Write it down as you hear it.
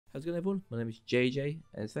How's it going, everyone? My name is JJ,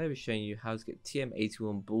 and today I'll be showing you how to get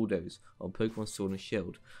Tm81 Bulldoze on Pokemon Sword and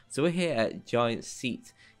Shield. So we're here at Giant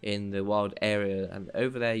Seat in the wild area, and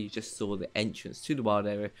over there you just saw the entrance to the wild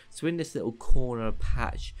area. So we're in this little corner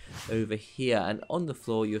patch over here, and on the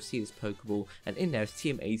floor you'll see this Pokeball, and in there is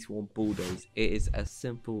Tm81 Bulldoze. It is as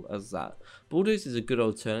simple as that. Bulldoze is a good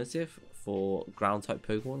alternative for ground type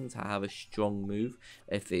Pokemon to have a strong move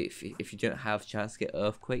if you don't have a chance to get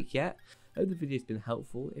Earthquake yet. I hope the video has been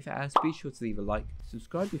helpful. If it has, be sure to leave a like.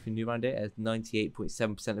 Subscribe if you're new around here, as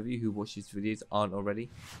 98.7% of you who watch these videos aren't already.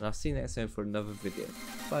 And I'll see you next time for another video.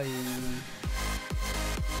 Bye.